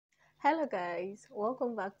Hello guys,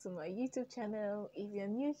 welcome back to my YouTube channel. If you're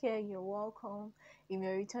new here, you're welcome. If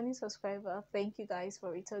you're a returning subscriber, thank you guys for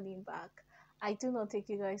returning back. I do not take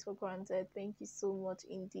you guys for granted. Thank you so much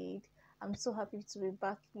indeed. I'm so happy to be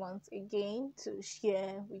back once again to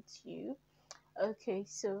share with you. Okay,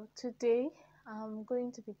 so today I'm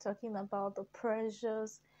going to be talking about the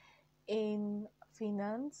pressures in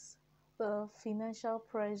finance, the financial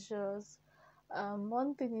pressures.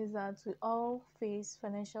 One thing is that we all face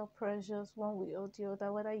financial pressures one way or the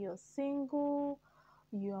other, whether you're single,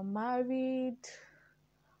 you're married,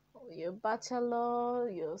 you're bachelor,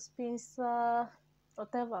 you're spinster,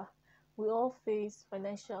 whatever. We all face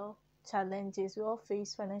financial challenges, we all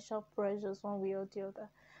face financial pressures one way or the other.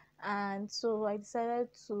 And so I decided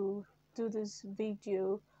to do this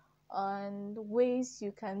video on ways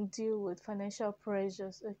you can deal with financial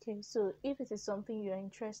pressures. Okay, so if it is something you're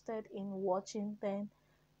interested in watching, then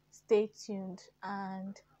stay tuned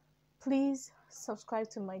and please subscribe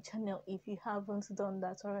to my channel if you haven't done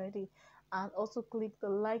that already, and also click the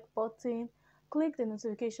like button, click the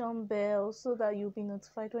notification bell so that you'll be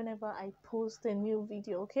notified whenever I post a new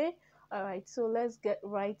video. Okay, all right, so let's get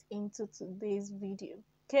right into today's video.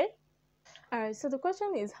 Okay, all right, so the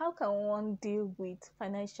question is, how can one deal with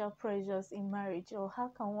financial pressures in marriage, or how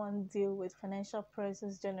can one deal with financial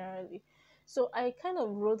pressures generally? So I kind of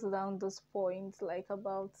wrote down those points, like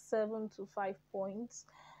about 7 to 5 points,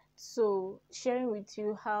 so sharing with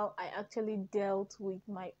you how I actually dealt with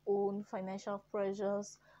my own financial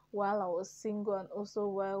pressures while I was single, and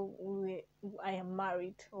also I am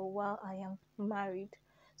married, or while I am married.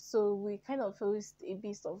 So we kind of faced a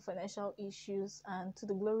bit of financial issues, and to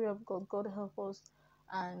the glory of God, God help us,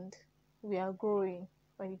 and we are growing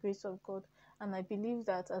by the grace of God. And I believe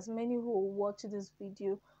that as many who will watch this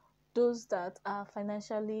video, those that are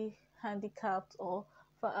financially handicapped or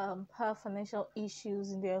have financial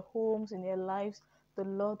issues in their homes, in their lives, the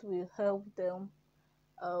Lord will help them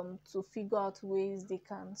to figure out ways they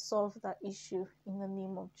can solve that issue in the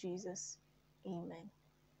name of Jesus. Amen.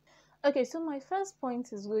 Okay, so my first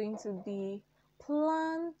point is going to be,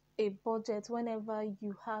 plan a budget whenever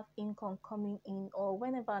you have income coming in, or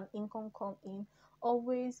whenever an income come in.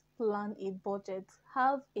 Always plan a budget.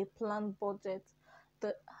 Have a planned budget.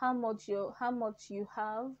 The how much you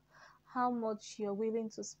have, how much you're willing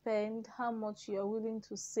to spend, how much you're willing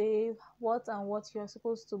to save, what you're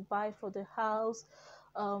supposed to buy for the house,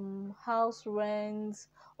 house rent,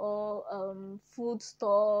 or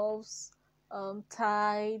foodstuffs,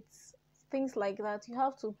 tithes, things like that. You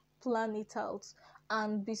have to plan it out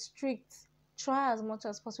and be strict. Try as much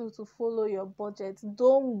as possible to follow your budget.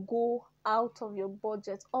 Don't go out of your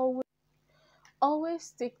budget. Always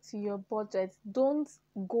stick to your budget. Don't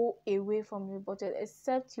go away from your budget,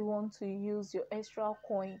 except you want to use your extra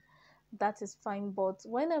coin. That is fine, but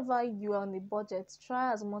whenever you are on a budget,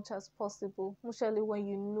 try as much as possible, especially when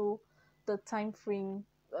you know the time frame.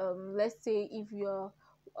 Let's say if your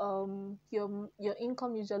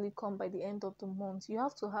income usually come by the end of the month, you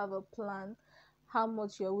have to have a plan, how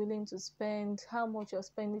much you're willing to spend, how much you're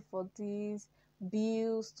spending for these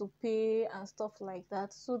bills to pay and stuff like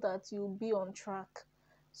that, so that you'll be on track,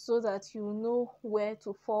 so that you know where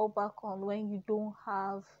to fall back on when you don't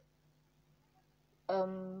have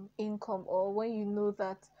income, or when you know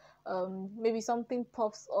that maybe something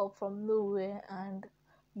pops up from nowhere and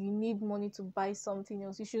you need money to buy something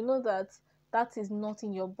else. You should know that that is not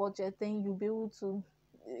in your budget. Then you'll be able to,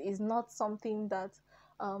 is not something that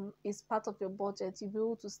is part of your budget. You'll be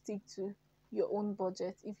able to stick to your own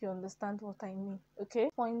budget, if you understand what I mean. Okay,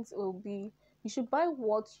 points will be, you should buy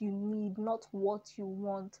what you need, not what you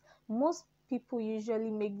want. Most people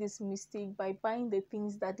usually make this mistake by buying the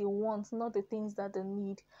things that they want, not the things that they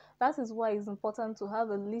need. That is why it's important to have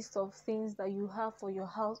a list of things that you have for your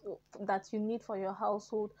house, that you need for your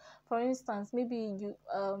household. For instance, maybe you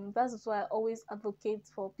that is why I always advocate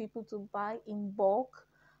for people to buy in bulk,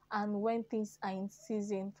 and when things are in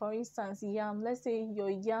season. For instance, yam. Let's say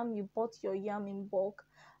you bought your yam in bulk,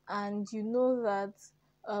 and you know that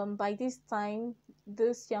by this time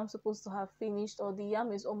this yam supposed to have finished, or the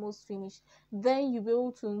yam is almost finished. Then you'll be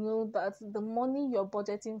able to know that the money you're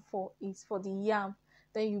budgeting for is for the yam.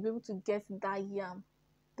 Then you'll be able to get that yam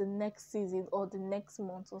the next season, or the next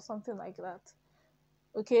month, or something like that.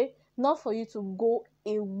 Okay, not for you to go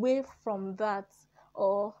away from that.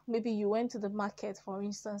 Or maybe you went to the market, for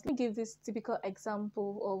instance. Let me give this typical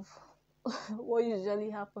example of what usually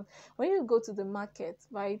happens when you go to the market,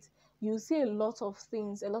 right? You see a lot of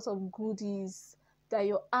things, a lot of goodies that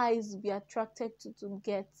your eyes will be attracted to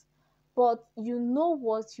get, but you know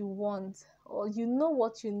what you want, or you know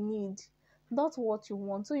what you need. not what you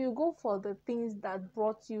want. So you go for the things that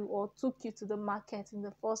brought you or took you to the market in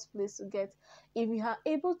the first place to get. If you are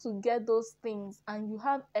able to get those things and you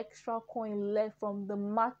have extra coin left from the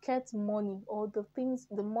market money or the things,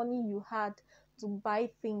 the money you had to buy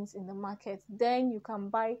things in the market, then you can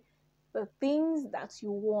buy the things that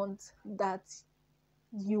you want,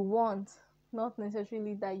 not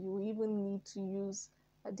necessarily that you even need to use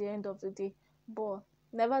at the end of the day. But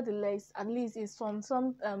nevertheless, at least it's from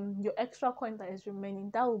some your extra coin that is remaining,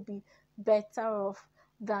 that will be better off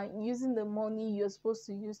than using the money you're supposed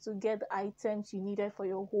to use to get the items you needed for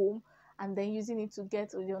your home and then using it to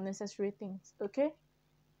get your necessary things. Okay,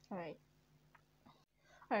 all right.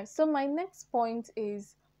 All right, so my next point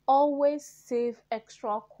is always save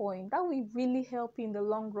extra coin. That will really help in the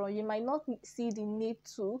long run. You might not see the need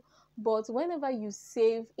to, but whenever you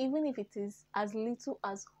save, even if it is as little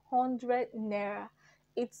as 100 naira,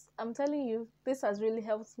 I'm telling you, this has really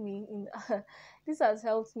helped me in this has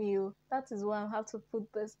helped me. Oh. That is why I have to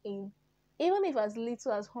put this in. Even if as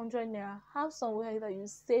little as 100 naira, have somewhere that you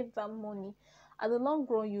save that money. At the long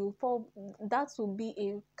run, that will be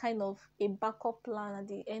a kind of a backup plan at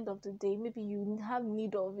the end of the day. Maybe you have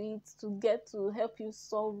need of it to help you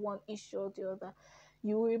solve one issue or the other.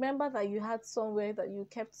 You will remember that you had somewhere that you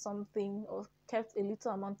kept something or kept a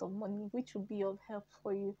little amount of money, which will be of help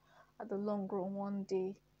for you at the long run one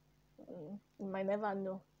day. You might never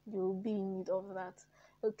know, you'll be in need of that.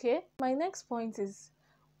 Okay, my next point is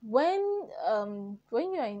when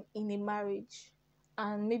you're in a marriage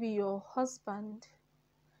and maybe your husband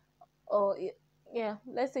or yeah,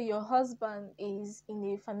 let's say your husband is in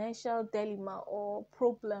a financial dilemma or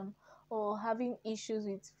problem or having issues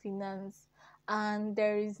with finance, and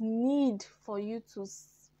there is need for you to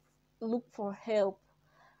look for help.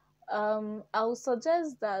 I would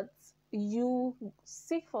suggest that you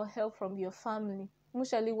seek for help from your family,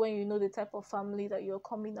 especially when you know the type of family that you're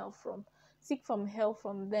coming out from. Seek from help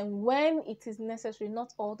from them when it is necessary,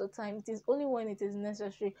 not all the time. It is only when it is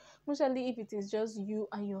necessary. Especially if it is just you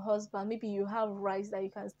and your husband, maybe you have rights that you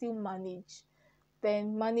can still manage,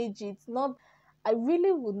 then manage it. Not, I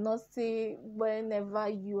really would not say whenever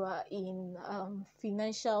you are in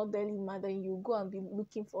financial dilemma, then you go and be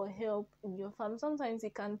looking for help in your family. Sometimes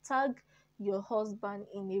it can tag your husband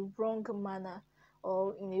in a wrong manner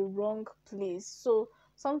or in a wrong place. So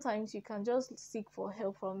sometimes you can just seek for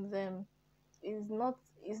help from them. It's not,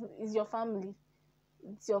 it's your family,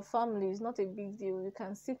 it's your family, it's not a big deal. You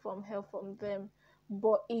can seek from help from them,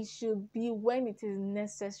 but it should be when it is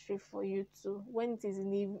necessary for you to, when it is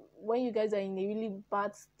in a, when you guys are in a really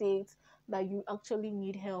bad state that you actually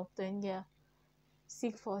need help, then yeah,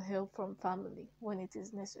 seek for help from family when it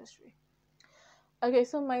is necessary. Okay,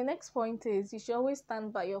 so my next point is you should always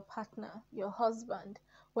stand by your partner, your husband,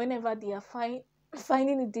 whenever they are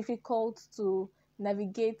finding it difficult to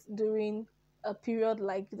navigate during a period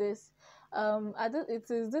like this.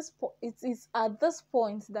 It is at this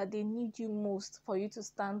point that they need you most for you to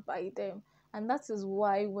stand by them, and that is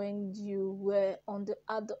why when you were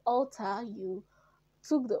at the altar, you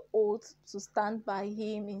took the oath to stand by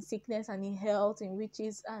him in sickness and in health, in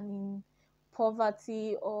riches and in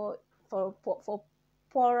poverty, or for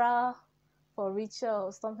poorer, for richer,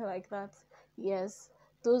 or something like that. Yes,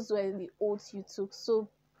 those were the oaths you took. So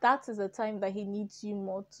that is the time that he needs you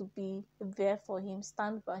more to be there for him.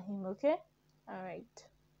 Stand by him, okay? All right.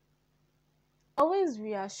 Always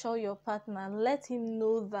reassure your partner, let him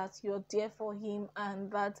know that you're there for him and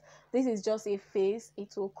that this is just a phase.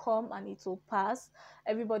 It will come and it will pass.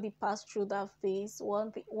 Everybody pass through that phase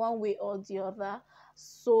one way or the other.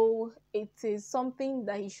 So it is something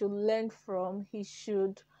that he should learn from. He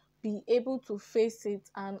should be able to face it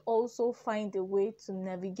and also find a way to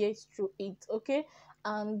navigate through it. Okay,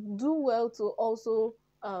 and do well to also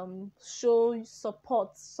show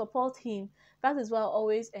support him. That is why I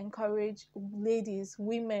always encourage ladies,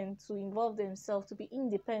 women to involve themselves, to be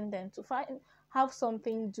independent, to have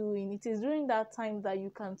something doing. It is during that time that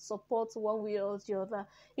you can support one way or the other,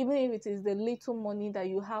 even if it is the little money that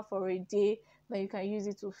you have for a day that you can use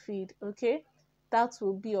it to feed. Okay, that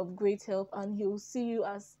will be of great help, and he will see you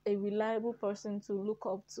as a reliable person to look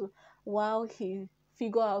up to while he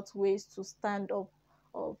figure out ways to stand up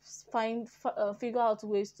or figure out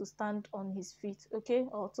ways to stand on his feet, okay,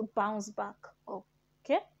 or to bounce back up.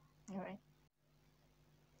 Okay, all right.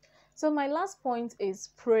 So my last point is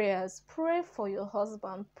prayers. Pray for your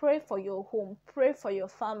husband, pray for your home, pray for your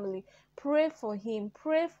family, pray for him,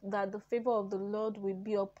 pray that the favor of the Lord will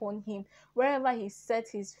be upon him. Wherever he set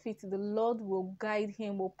his feet, the Lord will guide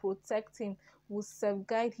him, will protect him, will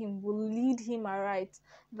safeguard him, will lead him aright.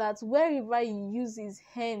 That wherever he uses his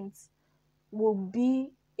hands will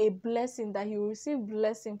be a blessing, that he will receive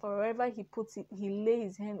blessing for wherever he puts it, he lay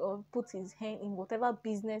his hand or puts his hand in, whatever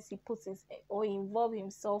business he puts his or involve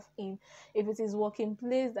himself in. If it is working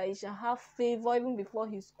place, that he shall have favor even before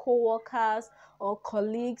his co-workers or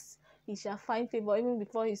colleagues. He shall find favor even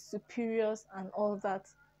before his superiors and all that.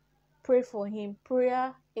 Pray for him.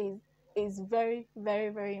 Prayer is very, very,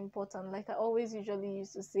 very important. Like I always usually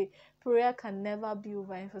used to say, prayer can never be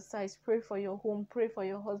overemphasized. Pray for your home, pray for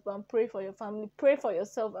your husband, pray for your family, pray for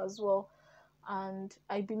yourself as well. And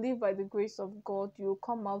I believe by the grace of God you'll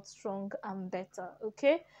come out strong and better.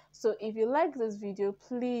 Okay, so if you like this video,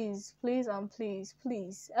 please, please, and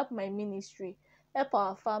please help my ministry, help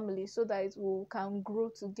our family, so that we can grow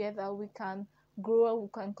together, we can grow, we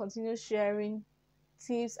can continue sharing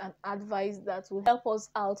tips and advice that will help us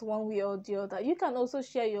out one way or the other. You can also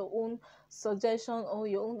share your own suggestion or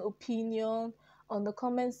your own opinion on the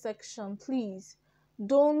comment section. Please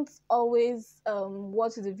don't always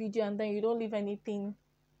watch the video and then you don't leave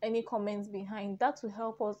any comments behind. That will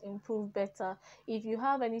help us improve better. If you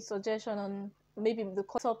have any suggestion on maybe the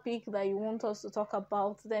topic that you want us to talk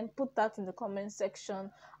about, then put that in the comment section.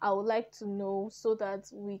 I would like to know, so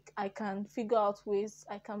that I can figure out ways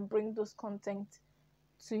I can bring those content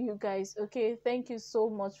to you guys. Okay, thank you so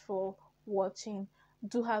much for watching.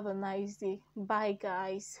 Do have a nice day. Bye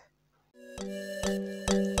guys.